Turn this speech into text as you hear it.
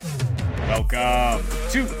Welcome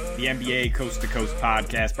to the NBA Coast to Coast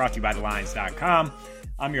podcast brought to you by TheLines.com.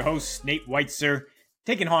 I'm your host, Nate Weitzer,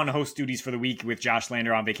 taking on host duties for the week with Josh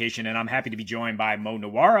Lander on vacation, and I'm happy to be joined by Mo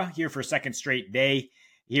Nawara here for a second straight day.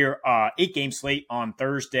 Here, 8-game slate on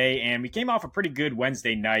Thursday, and we came off a pretty good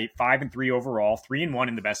Wednesday night, 5-3 overall, 3-1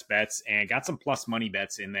 in the best bets, and got some plus money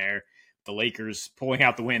bets in there. The Lakers pulling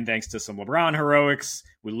out the win thanks to some LeBron heroics,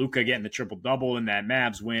 with Luka getting the triple-double in that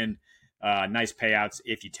Mavs win. Nice payouts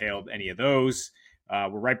if you tailed any of those.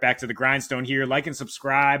 We're right back to the grindstone here. Like and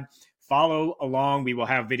subscribe. Follow along. We will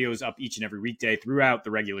have videos up each and every weekday throughout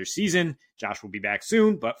the regular season. Josh will be back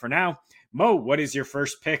soon, but for now, Mo, what is your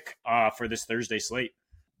first pick for this Thursday slate?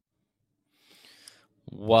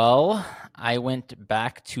 Well, I went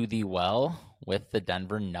back to the well with the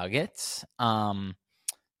Denver Nuggets.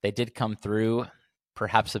 They did come through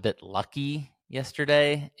perhaps a bit lucky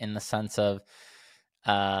yesterday in the sense of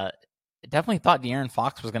definitely thought De'Aaron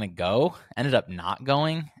Fox was going to go, ended up not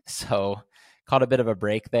going. So caught a bit of a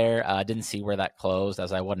break there. Didn't see where that closed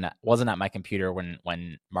as I wasn't at my computer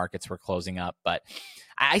when markets were closing up. But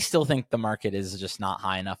I still think the market is just not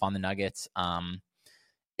high enough on the Nuggets.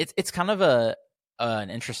 It's kind of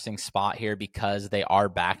an interesting spot here because they are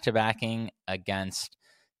back-to-backing against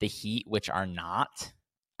the Heat, which are not.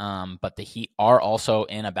 But the Heat are also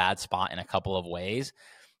in a bad spot in a couple of ways.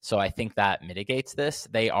 So I think that mitigates this.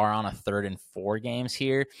 They are on a 3rd and 4 games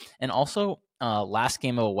here. And also last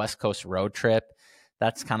game of a West Coast road trip.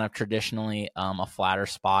 That's kind of traditionally a flatter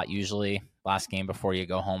spot, usually last game before you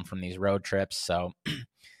go home from these road trips. So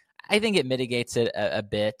I think it mitigates it a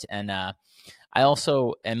bit. And I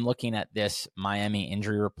also am looking at this Miami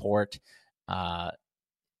injury report.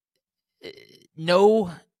 No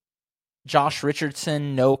Josh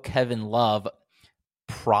Richardson, no Kevin Love,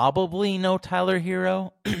 probably no Tyler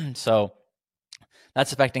Hero. So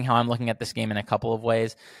that's affecting how I'm looking at this game in a couple of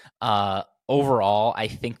ways. Overall, I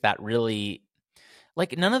think that really,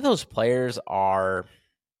 none of those players are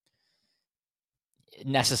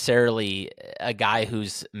necessarily a guy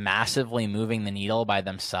who's massively moving the needle by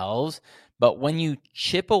themselves. But when you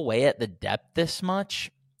chip away at the depth this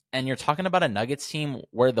much, and you're talking about a Nuggets team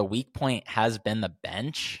where the weak point has been the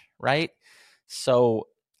bench, right? So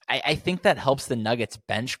I think that helps the Nuggets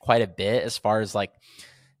bench quite a bit as far as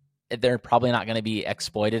they're probably not going to be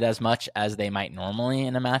exploited as much as they might normally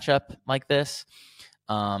in a matchup like this.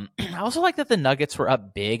 I also like that the Nuggets were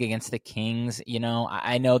up big against the Kings. You know,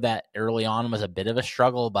 I know that early on was a bit of a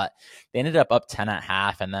struggle, but they ended up 10 at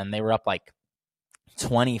half, and then they were up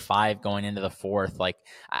 25 going into the fourth.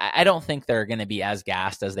 I don't think they're going to be as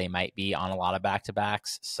gassed as they might be on a lot of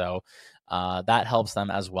back-to-backs. So that helps them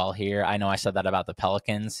as well here. I know I said that about the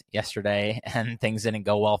Pelicans yesterday and things didn't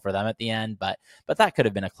go well for them at the end, but that could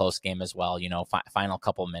have been a close game as well. You know, final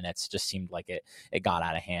couple minutes just seemed like it got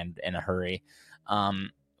out of hand in a hurry.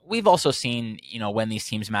 We've also seen, when these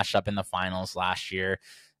teams matched up in the finals last year,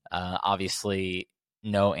 obviously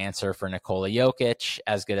no answer for Nikola Jokic,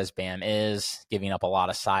 as good as Bam is, giving up a lot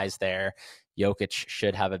of size there. Jokic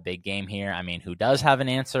should have a big game here. I mean, who does have an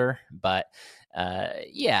answer? But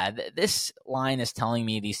this line is telling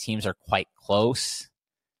me these teams are quite close.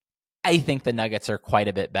 I think the Nuggets are quite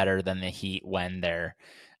a bit better than the Heat when they're,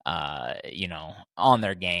 on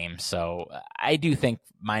their game. So I do think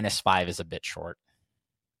 -5 is a bit short.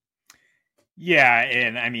 Yeah,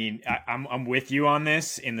 and I mean, I'm with you on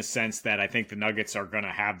this in the sense that I think the Nuggets are going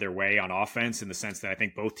to have their way on offense in the sense that I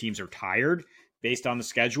think both teams are tired based on the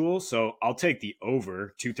schedule. So I'll take the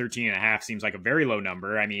over. 213.5 seems like a very low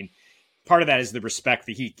number. I mean, part of that is the respect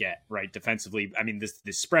the Heat get, right? Defensively, I mean,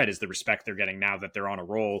 this spread is the respect they're getting now that they're on a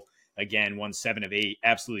roll. Again, 7 of 8,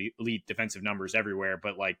 absolutely elite defensive numbers everywhere.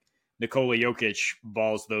 But Nikola Jokic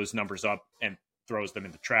balls those numbers up and throws them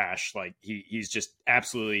in the trash. He's just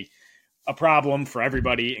absolutely a problem for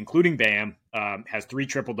everybody, including Bam. Has 3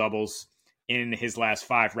 triple-doubles in his last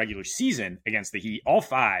 5 regular season against the Heat. All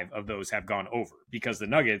 5 of those have gone over because the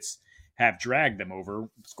Nuggets have dragged them over,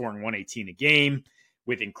 scoring 118 a game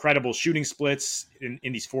with incredible shooting splits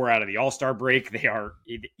in these 4 out of the All-Star break. They are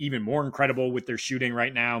even more incredible with their shooting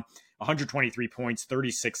right now. 123 points,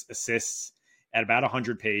 36 assists at about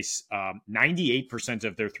 100 pace. 98%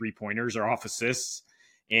 of their three-pointers are off assists,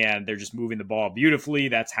 and they're just moving the ball beautifully.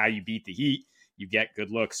 That's how you beat the Heat. You get good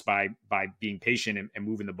looks by being patient and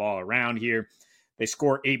moving the ball around here. They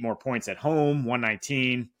score 8 more points at home,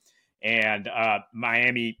 119. And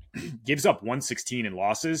Miami gives up 116 in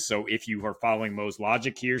losses. So if you are following Mo's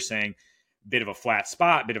logic here, saying a bit of a flat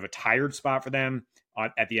spot, a bit of a tired spot for them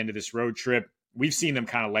at the end of this road trip, we've seen them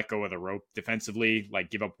kind of let go of the rope defensively,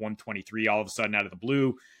 give up 123 all of a sudden out of the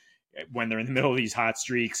blue when they're in the middle of these hot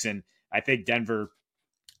streaks. And I think Denver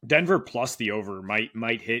Denver plus the over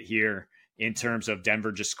might hit here in terms of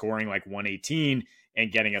Denver just scoring like 118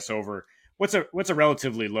 and getting us over. What's a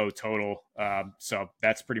relatively low total? So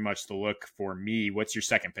that's pretty much the look for me. What's your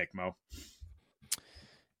second pick, Mo?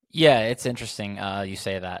 Yeah, it's interesting you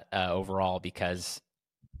say that overall, because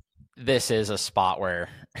this is a spot where,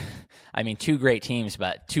 I mean, two great teams,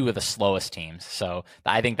 but two of the slowest teams. So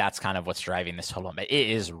I think that's kind of what's driving this total. But it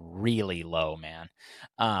is really low, man.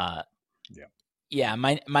 Yeah. Yeah,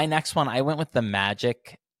 my next one, I went with the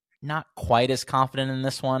Magic. Not quite as confident in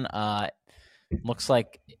this one. Looks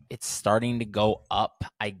like it's starting to go up.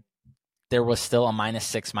 There was still a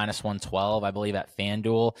 -6, -112, I believe, at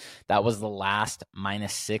FanDuel. That was the last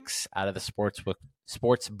 -6 out of the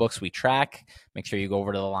sports books we track. Make sure you go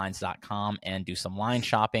over to thelines.com and do some line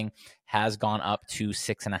shopping. Has gone up to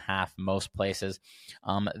 6.5 most places.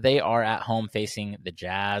 They are at home facing the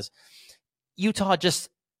Jazz. Utah just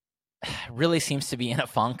really seems to be in a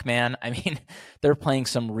funk, man. I mean, they're playing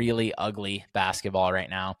some really ugly basketball right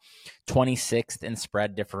now. 26th in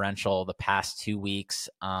spread differential the past 2 weeks.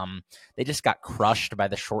 They just got crushed by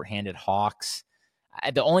the shorthanded Hawks.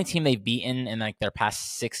 The only team they've beaten in like their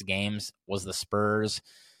past 6 games was the Spurs.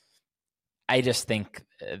 I just think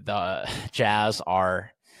the Jazz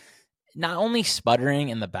are not only sputtering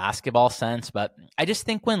in the basketball sense, but I just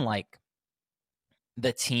think when like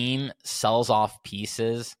the team sells off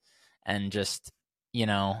pieces and just,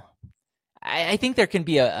 I think there can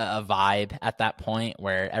be a vibe at that point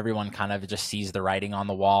where everyone kind of just sees the writing on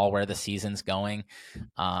the wall where the season's going.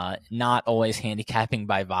 Not always handicapping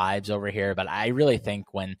by vibes over here, but I really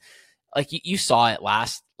think when, like you saw it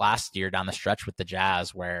last year down the stretch with the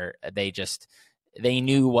Jazz, where they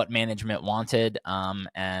knew what management wanted,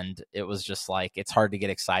 and it was just like it's hard to get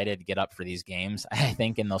excited, get up for these games. I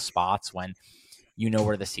think in those spots when you know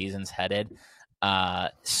where the season's headed.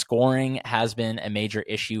 Scoring has been a major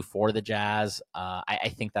issue for the Jazz.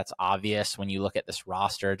 I think that's obvious when you look at this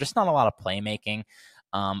roster. Just not a lot of playmaking.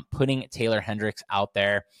 Putting Taylor Hendricks out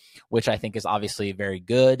there, which I think is obviously very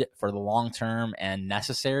good for the long term and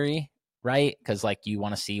necessary, right? Because like you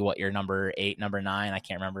want to see what your number 8, number 9, I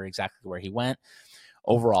can't remember exactly where he went,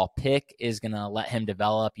 overall pick is going to let him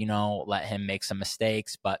develop, let him make some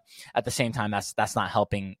mistakes. But at the same time, that's not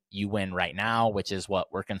helping you win right now, which is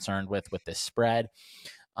what we're concerned with this spread.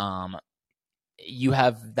 You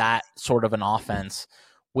have that sort of an offense,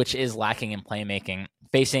 which is lacking in playmaking,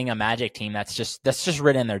 facing a Magic team that's just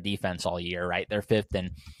ridden their defense all year, right? They're 5th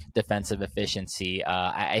in defensive efficiency.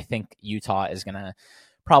 I think Utah is going to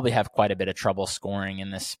probably have quite a bit of trouble scoring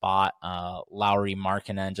in this spot. Lauri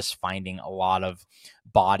Markkanen just finding a lot of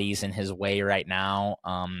bodies in his way right now.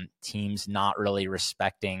 Teams not really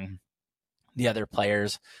respecting the other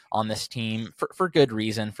players on this team for good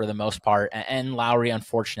reason for the most part. And Lauri,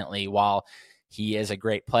 unfortunately, while he is a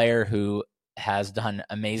great player who has done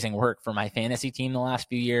amazing work for my fantasy team the last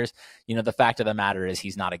few years, the fact of the matter is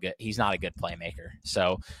he's not a good playmaker.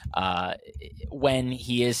 So when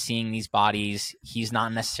he is seeing these bodies, he's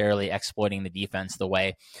not necessarily exploiting the defense the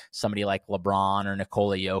way somebody like LeBron or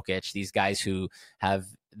Nikola Jokic, these guys who have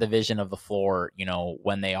the vision of the floor,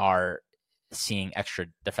 when they are seeing extra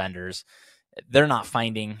defenders, they're not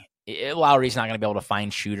finding. Lowry's not going to be able to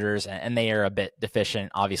find shooters, and they are a bit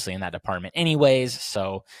deficient, obviously, in that department anyways.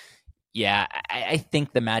 So yeah, I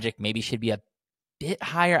think the Magic maybe should be a bit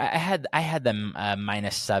higher. I had them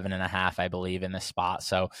 -7.5, I believe, in this spot.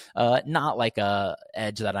 So not like a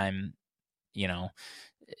edge that I'm,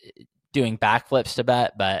 doing backflips to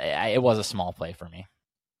bet, but it was a small play for me.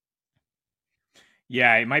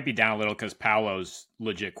 Yeah, it might be down a little because Paolo's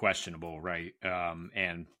legit questionable, right?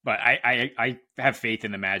 But I have faith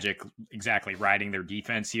in the Magic exactly riding their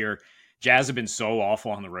defense here. Jazz have been so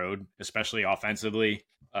awful on the road, especially offensively.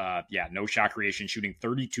 No shot creation, shooting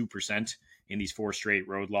 32% in these 4 straight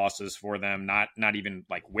road losses for them. Not even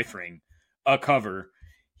like whiffing a cover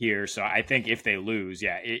here. So I think if they lose,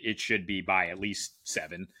 it should be by at least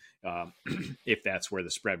 7. If that's where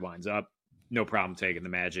the spread winds up, no problem taking the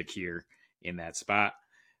Magic here in that spot.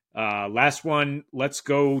 Last one, let's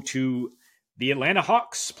go to the Atlanta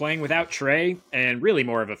Hawks playing without Trey, and really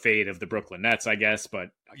more of a fade of the Brooklyn Nets, I guess.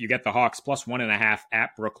 But you get the Hawks +1.5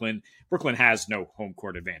 at Brooklyn. Brooklyn has no home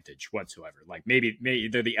court advantage whatsoever. Like maybe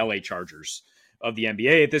they're the LA Chargers of the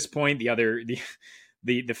NBA at this point.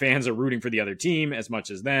 The fans are rooting for the other team as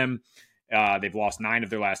much as them. They've lost 9 of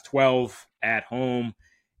their last 12 at home,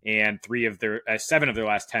 and 7 of their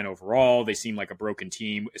last 10 overall. They seem like a broken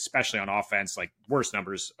team, especially on offense, like worst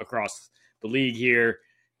numbers across the league here,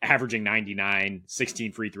 averaging 99,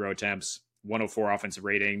 16 free throw attempts, 104 offensive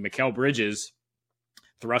rating. Mikal Bridges,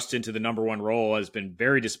 thrust into the number 1 role, has been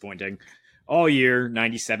very disappointing all year,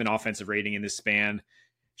 97 offensive rating in this span,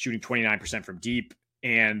 shooting 29% from deep.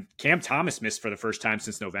 And Cam Thomas missed for the first time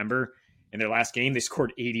since November. In their last game, they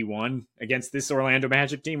scored 81 against this Orlando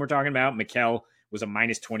Magic team we're talking about. Mikal was a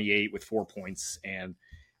minus 28 with 4 points. And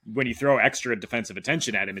when you throw extra defensive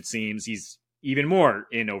attention at him, it seems he's even more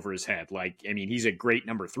in over his head. Like, I mean, he's a great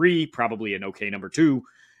number 3, probably an okay number 2.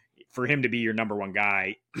 For him to be your number 1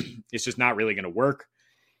 guy, it's just not really going to work.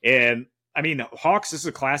 And I mean, Hawks is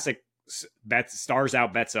a classic stars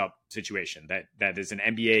out, bets up situation that is an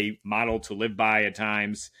NBA model to live by at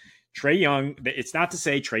times. Trae Young, it's not to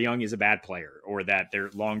say Trae Young is a bad player or that they're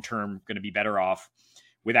long-term going to be better off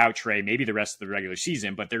without Trae, maybe the rest of the regular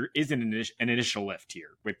season, but there is an initial lift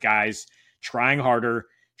here with guys trying harder,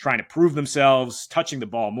 trying to prove themselves, touching the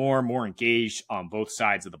ball more engaged on both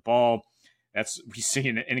sides of the ball. We've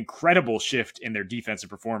seen an incredible shift in their defensive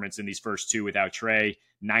performance in these first 2 without Trae.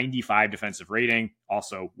 95 defensive rating,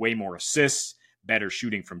 also way more assists, better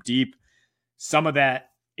shooting from deep. Some of that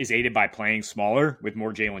is aided by playing smaller with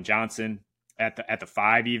more Jalen Johnson at the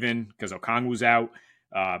 5 even, because Okongwu's out.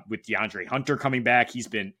 With DeAndre Hunter coming back, he's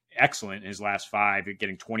been excellent in his last 5,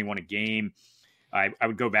 getting 21 a game. I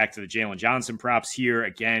would go back to the Jalen Johnson props here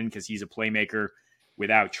again because he's a playmaker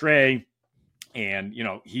without Trae. And, you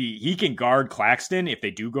know, he can guard Claxton if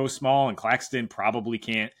they do go small, and Claxton probably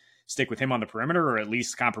can't stick with him on the perimeter or at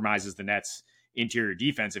least compromises the Nets' interior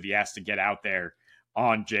defense if he has to get out there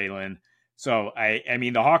on Jalen. So, I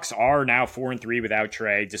mean, the Hawks are now 4-3 without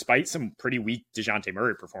Trae, despite some pretty weak DeJounte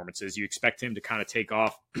Murray performances. You expect him to kind of take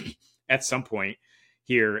off at some point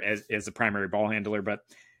here as the primary ball handler, but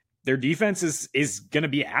their defense is going to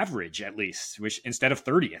be average at least, which instead of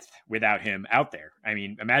 30th without him out there. I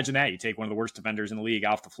mean, imagine that. You take one of the worst defenders in the league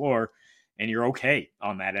off the floor and you're okay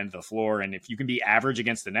on that end of the floor. And if you can be average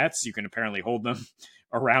against the Nets, you can apparently hold them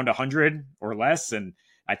around 100 or less. And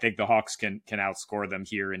I think the Hawks can outscore them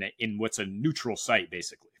here in what's a neutral site,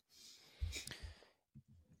 basically.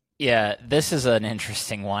 Yeah, this is an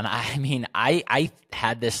interesting one. I mean, I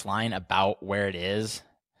had this line about where it is,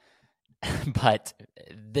 but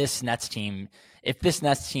this Nets team, if this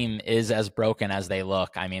Nets team is as broken as they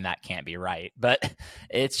look, I mean, that can't be right. But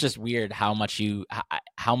it's just weird how much do you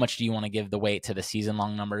want to give the weight to the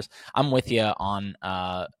season-long numbers. I'm with you on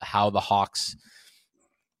how the Hawks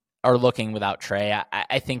are looking without Trae.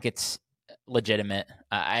 I think it's legitimate.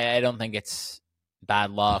 I don't think it's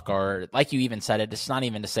bad luck, or like you even said it, it's not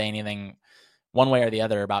even to say anything one way or the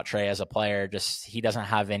other about Trae as a player. Just he doesn't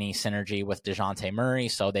have any synergy with DeJounte Murray,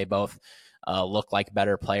 so they both look like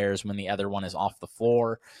better players when the other one is off the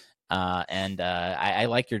floor. I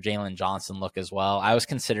like your Jalen Johnson look as well. I was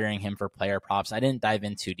considering him for player props. I didn't dive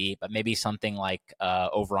in too deep, but maybe something like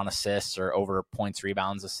over on assists or over points,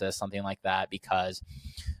 rebounds, assists, something like that, because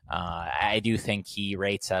I do think he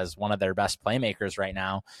rates as one of their best playmakers right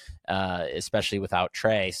now, especially without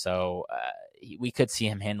Trae. So we could see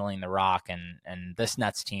him handling the rock, and this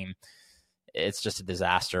Nets team, it's just a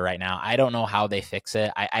disaster right now. I don't know how they fix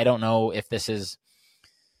it. I don't know if this is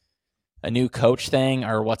a new coach thing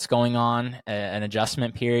or what's going on, an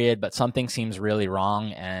adjustment period, but something seems really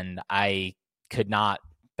wrong, and I could not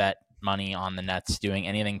bet money on the Nets doing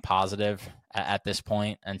anything positive at this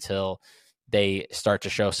point until they start to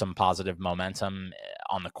show some positive momentum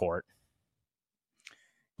on the court.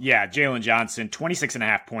 Yeah, Jalen Johnson,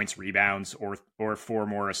 26.5 points, rebounds, or 4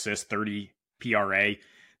 more assists, 30 PRA.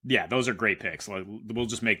 Yeah, those are great picks. We'll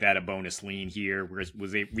just make that a bonus lean here.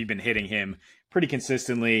 We've been hitting him pretty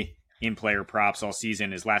consistently in player props all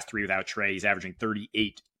season. His last 3 without Trae, he's averaging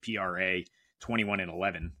 38 PRA, 21 and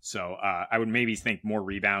 11. So I would maybe think more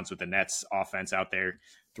rebounds with the Nets offense out there,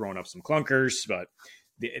 throwing up some clunkers, but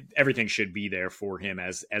everything should be there for him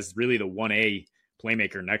as really the 1A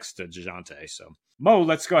playmaker next to DeJounte. So, Mo,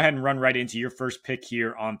 let's go ahead and run right into your first pick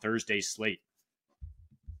here on Thursday's slate.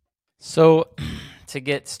 So, to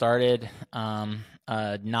get started,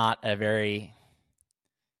 not a very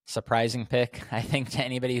surprising pick, I think, to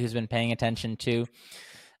anybody who's been paying attention to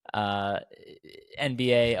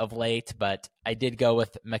NBA of late, but I did go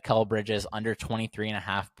with Mikal Bridges under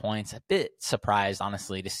 23.5 points. A bit surprised,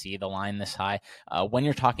 honestly, to see the line this high. When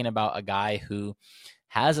you're talking about a guy who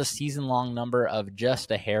has a season-long number of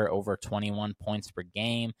just a hair over 21 points per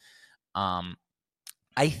game,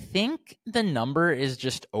 I think the number is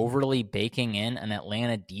just overly baking in an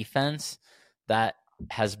Atlanta defense that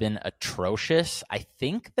has been atrocious. I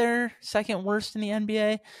think they're second worst in the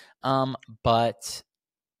NBA, but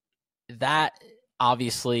that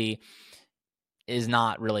obviously is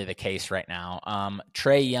not really the case right now.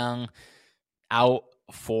 Trae Young out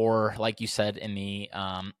for, like you said, in the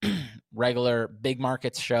regular big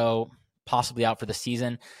markets show, possibly out for the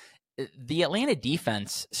season. the Atlanta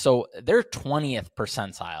defense, so they're 20th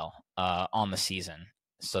percentile on the season.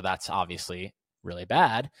 So that's obviously really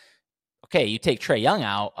bad. Okay, you take Trae Young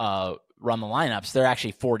out, run the lineups, they're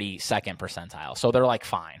actually 42nd percentile. So they're like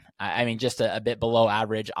fine. I mean, just a bit below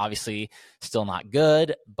average, obviously still not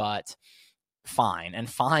good, but fine. And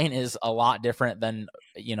fine is a lot different than,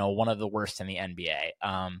 one of the worst in the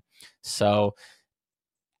NBA. So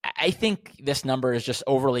I think this number is just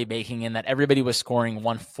overly baking in that everybody was scoring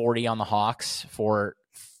 140 on the Hawks for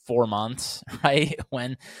 4 months, right?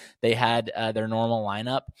 When they had their normal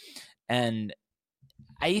lineup. And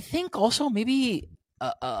I think also maybe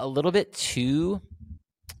a little bit too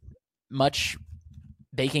much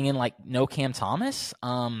baking in like no Cam Thomas.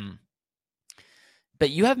 But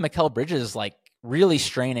you have Mikal Bridges like really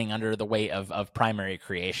straining under the weight of primary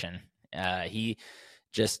creation. He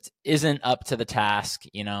just isn't up to the task,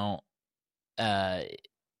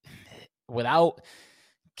 without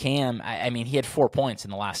Cam. I mean, he had 4 points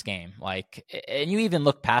in the last game. Like, and you even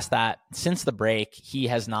look past that since the break, he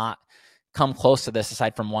has not come close to this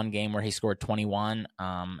aside from one game where he scored 21.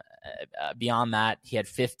 Beyond that, he had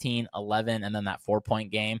 15, 11, and then that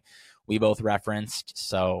 4-point game we both referenced.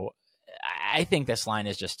 So I think this line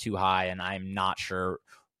is just too high, and I'm not sure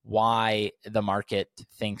why the market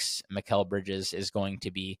thinks Mikal Bridges is going to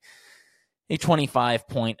be a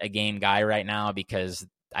 25-point-a-game guy right now, because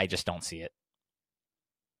I just don't see it.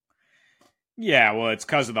 Yeah, well, it's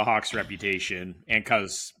because of the Hawks' reputation and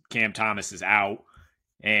because Cam Thomas is out.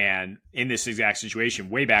 And in this exact situation,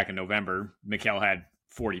 way back in November, Mikal had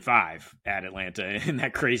 45 at Atlanta in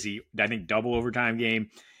that crazy, I think, double overtime game.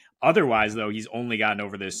 Otherwise, though, he's only gotten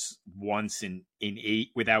over this once in 8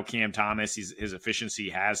 without Cam Thomas. His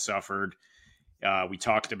efficiency has suffered. We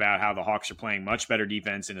talked about how the Hawks are playing much better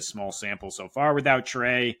defense in a small sample so far without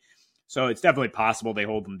Trae. So it's definitely possible they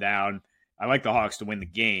hold them down. I like the Hawks to win the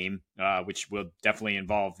game, which will definitely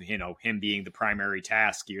involve, him being the primary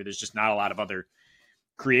task here. There's just not a lot of other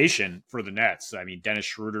creation for the Nets. I mean, Dennis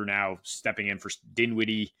Schroeder now stepping in for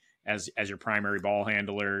Dinwiddie as your primary ball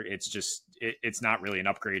handler. It's just, it's not really an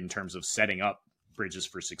upgrade in terms of setting up Bridges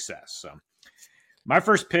for success. So my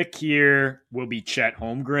first pick here will be Chet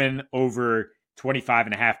Holmgren over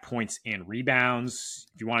 25.5 points and rebounds.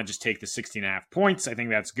 If you want to just take the 16.5 points, I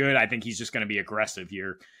think that's good. I think he's just going to be aggressive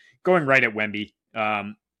here, going right at Wemby,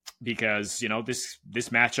 because, this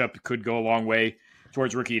matchup could go a long way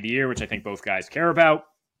towards Rookie of the Year, which I think both guys care about.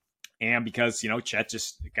 And because, Chet's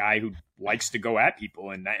just a guy who likes to go at people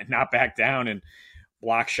and not back down and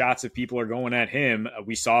block shots if people are going at him.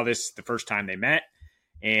 We saw this the first time they met,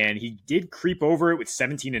 and he did creep over it with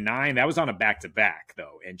 17 and 9. That was on a back-to-back,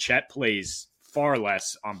 though. And Chet plays far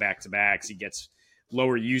less on back-to-backs. He gets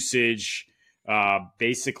lower usage.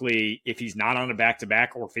 Basically, if he's not on a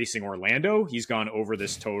back-to-back or facing Orlando, he's gone over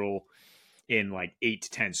this total in like 8 to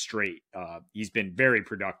 10 straight. He's been very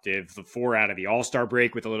productive. The 4 out of the All-Star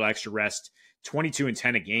break with a little extra rest, 22 and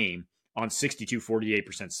 10 a game on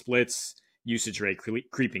 48% splits. Usage rate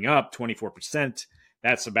creeping up, 24%.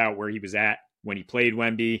 That's about where he was at when he played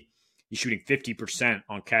Wemby. He's shooting 50%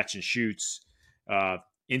 on catch and shoots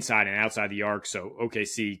inside and outside the arc. So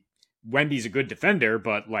OKC, Wemby's a good defender,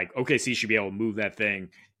 but like OKC should be able to move that thing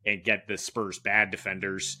and get the Spurs bad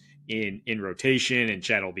defenders in rotation, and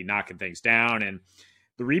Chet will be knocking things down. And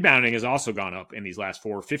the rebounding has also gone up in these last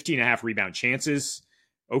 4, 15.5 rebound chances.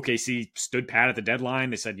 OKC stood pat at the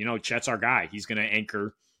deadline. They said, Chet's our guy. He's going to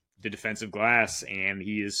anchor the defensive glass, and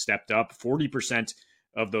he has stepped up. 40%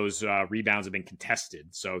 of those rebounds have been contested.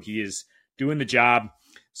 So he is doing the job.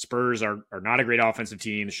 Spurs are not a great offensive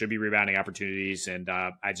team. There should be rebounding opportunities, and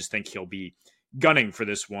I just think he'll be gunning for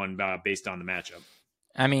this one based on the matchup.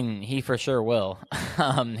 I mean, he for sure will.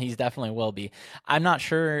 He's definitely will be. I'm not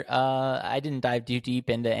sure. I didn't dive too deep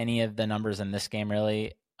into any of the numbers in this game,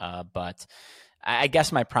 really. But I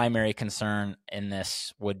guess my primary concern in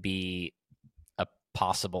this would be a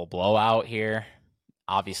possible blowout here.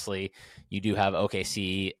 Obviously, you do have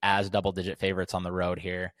OKC as double-digit favorites on the road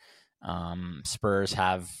here. Spurs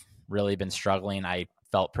have really been struggling. I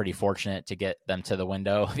felt pretty fortunate to get them to the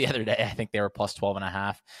window the other day. I think they were plus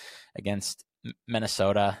 12.5 against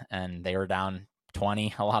Minnesota, and they were down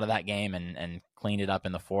 20 a lot of that game and cleaned it up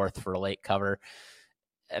in the fourth for a late cover.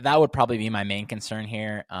 That would probably be my main concern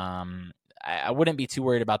here. I wouldn't be too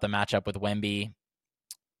worried about the matchup with Wemby.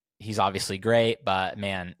 He's obviously great, but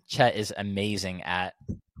man, Chet is amazing at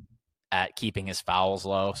keeping his fouls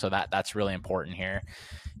low. So that's really important here.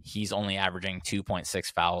 He's only averaging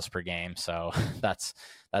 2.6 fouls per game. So that's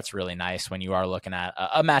really nice when you are looking at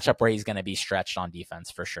a matchup where he's going to be stretched on defense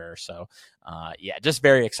for sure. So just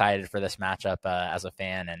very excited for this matchup as a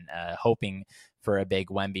fan, and hoping for a big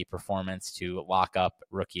Wemby performance to lock up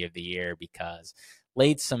Rookie of the Year, because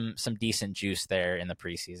laid some decent juice there in the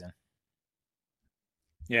preseason.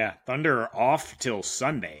 Yeah, Thunder are off till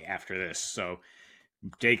Sunday after this, so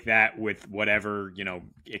take that with whatever,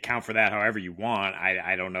 account for that however you want.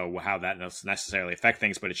 I don't know how that necessarily affect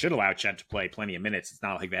things, but it should allow Chet to play plenty of minutes. It's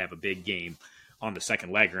not like they have a big game on the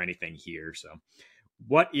second leg or anything here. So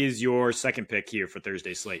what is your second pick here for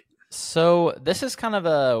Thursday slate? So this is kind of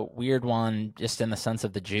a weird one, just in the sense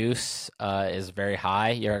of the juice is very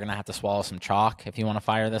high. You're going to have to swallow some chalk if you want to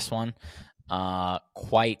fire this one. I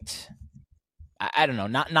don't know,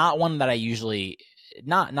 not one that I usually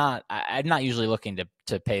I'm not usually looking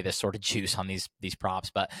to pay this sort of juice on these props,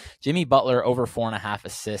 but Jimmy Butler over 4.5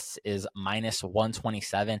 assists is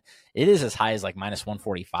 -127. It is as high as like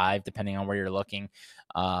 -145, depending on where you're looking.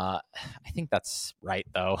 I think that's right,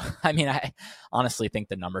 though. I mean, I honestly think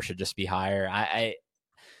the number should just be higher. I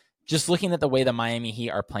just looking at the way the Miami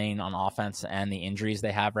Heat are playing on offense and the injuries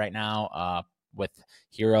they have right now, with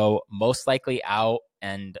Hero most likely out,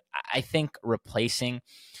 and I think replacing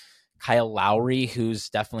Kyle Lowry, who's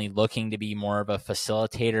definitely looking to be more of a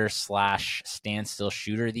facilitator / standstill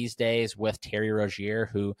shooter these days, with Terry Rozier,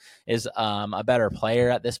 who is a better player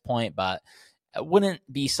at this point, but wouldn't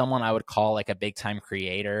be someone I would call like a big time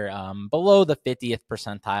creator. Below the 50th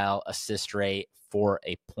percentile assist rate for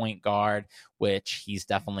a point guard, which he's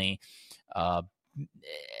definitely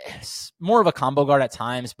more of a combo guard at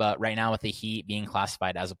times, but right now with the Heat being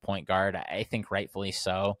classified as a point guard, I think rightfully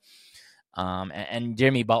so. And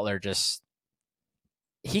Jimmy Butler, just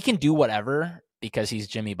he can do whatever because he's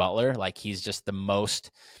Jimmy Butler. Like, he's just the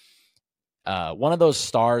most one of those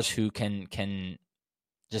stars who can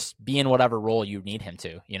just be in whatever role you need him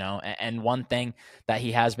to, and one thing that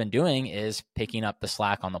he has been doing is picking up the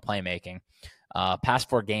slack on the playmaking. Past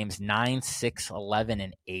 4 games, 9, 6, 11,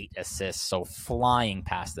 and 8 assists. So flying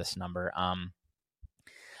past this number.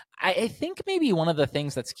 I think maybe one of the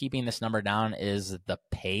things that's keeping this number down is the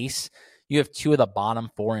pace. You have 2 of the bottom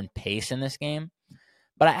 4 in pace in this game.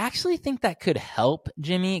 But I actually think that could help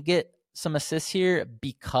Jimmy get some assists here,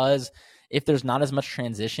 because if there's not as much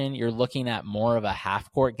transition, you're looking at more of a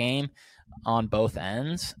half-court game on both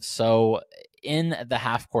ends. So in the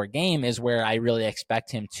half-court game is where I really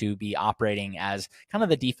expect him to be operating as kind of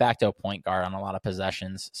the de facto point guard on a lot of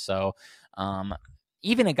possessions. So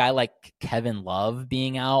even a guy like Kevin Love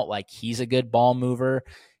being out, like, he's a good ball mover.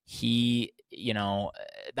 He,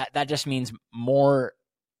 that just means more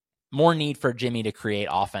need for Jimmy to create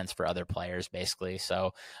offense for other players, basically.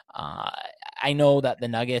 So I know that the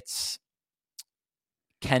Nuggets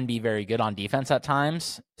can be very good on defense at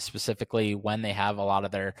times, specifically when they have a lot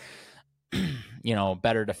of their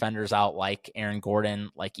better defenders out, like Aaron Gordon,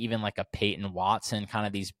 like even like a Peyton Watson, kind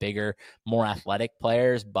of these bigger, more athletic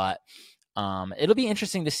players. But it'll be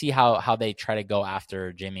interesting to see how they try to go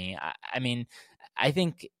after Jimmy. I mean, I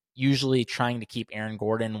think usually trying to keep Aaron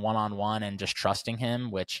Gordon one-on-one and just trusting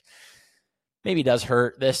him, which maybe does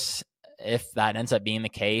hurt this if that ends up being the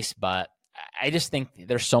case. But I just think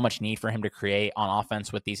there's so much need for him to create on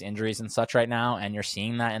offense with these injuries and such right now, and you're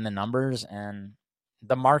seeing that in the numbers, and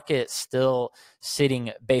the market still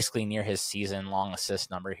sitting basically near his season-long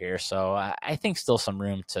assist number here. So I think still some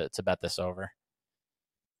room to bet this over.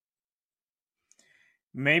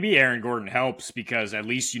 Maybe Aaron Gordon helps because at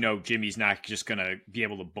least, Jimmy's not just going to be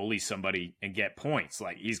able to bully somebody and get points.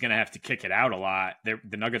 Like, he's going to have to kick it out a lot.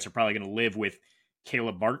 The Nuggets are probably going to live with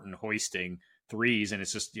Caleb Martin hoisting threes, and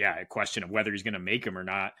it's just, a question of whether he's going to make them or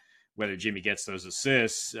not, whether Jimmy gets those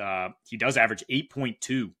assists. He does average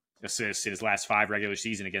 8.2 assists in his last 5 regular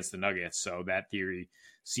season against the Nuggets, so that theory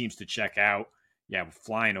seems to check out. We're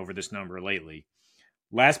flying over this number lately.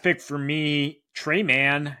 Last pick for me, Trey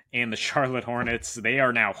Mann and the Charlotte Hornets. They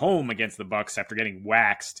are now home against the Bucks after getting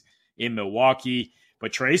waxed in Milwaukee.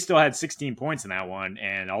 But Trey still had 16 points in that one,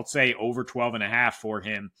 and I'll say over 12.5 for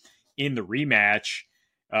him in the rematch.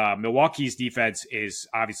 Milwaukee's defense is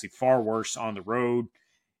obviously far worse on the road.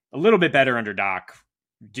 A little bit better under Doc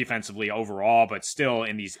defensively overall, but still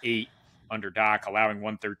in these 8 under Doc, allowing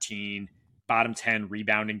 113, bottom 10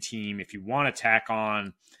 rebounding team. If you want to tack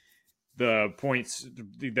on the points,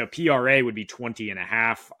 the PRA would be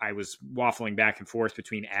 20.5. I was waffling back and forth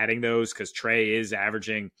between adding those because Trey is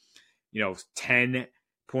averaging,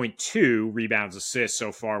 10.2 rebounds assists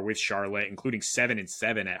so far with Charlotte, including 7 and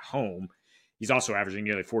 7 at home. He's also averaging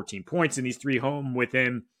nearly 14 points in these 3 home with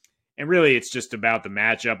him. And really, it's just about the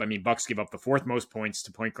matchup. I mean, Bucks give up the 4th most points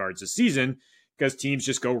to point guards this season because teams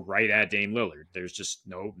just go right at Dame Lillard. There's just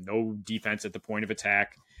no defense at the point of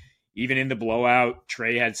attack. Even in the blowout,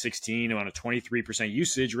 Trey had 16 on a 23%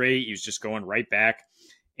 usage rate. He was just going right back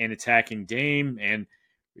and attacking Dame, and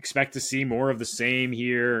expect to see more of the same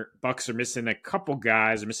here. Bucks are missing a couple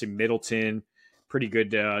guys. They're missing Middleton, pretty good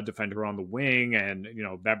defender on the wing, and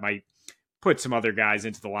that might put some other guys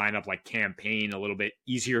into the lineup like Cam Payne a little bit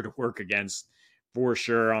easier to work against for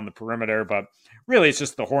sure on the perimeter. But really, it's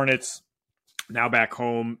just the Hornets now back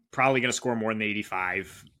home, probably going to score more than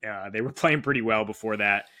 85. They were playing pretty well before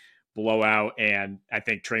that blowout, and I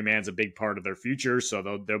think Trey Mann's a big part of their future,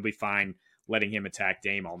 so they'll be fine letting him attack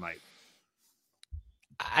Dame all night.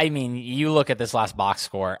 I mean, you look at this last box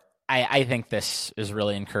score, I think this is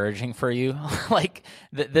really encouraging for you. Like,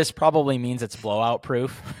 this probably means it's blowout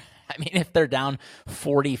proof. I mean, if they're down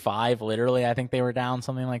 45, literally, I think they were down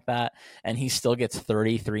something like that, and he still gets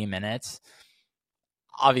 33 minutes.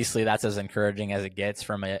 Obviously, that's as encouraging as it gets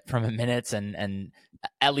from a minutes and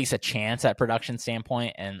at least a chance at production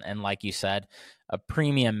standpoint. And like you said, a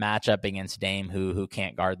premium matchup against Dame who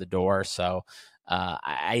can't guard the door. So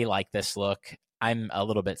I like this look. I'm a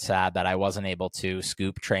little bit sad that I wasn't able to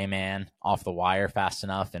scoop Trey Mann off the wire fast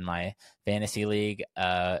enough in my fantasy league.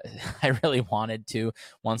 I really wanted to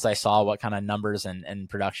once I saw what kind of numbers and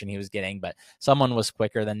production he was getting, but someone was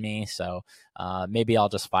quicker than me. So maybe I'll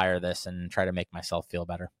just fire this and try to make myself feel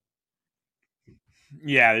better.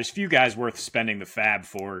 Yeah, there's few guys worth spending the fab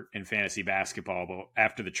for in fantasy basketball, but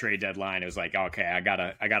after the trade deadline, it was like, okay, I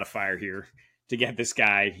gotta fire here to get this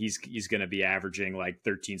guy. He's going to be averaging like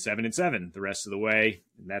 13, 7, and 7 the rest of the way.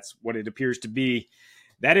 And that's what it appears to be.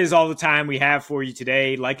 That is all the time we have for you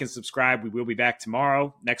today. Like and subscribe. We will be back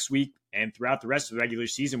tomorrow, next week, and throughout the rest of the regular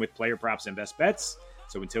season with player props and best bets.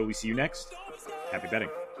 So until we see you next, happy betting.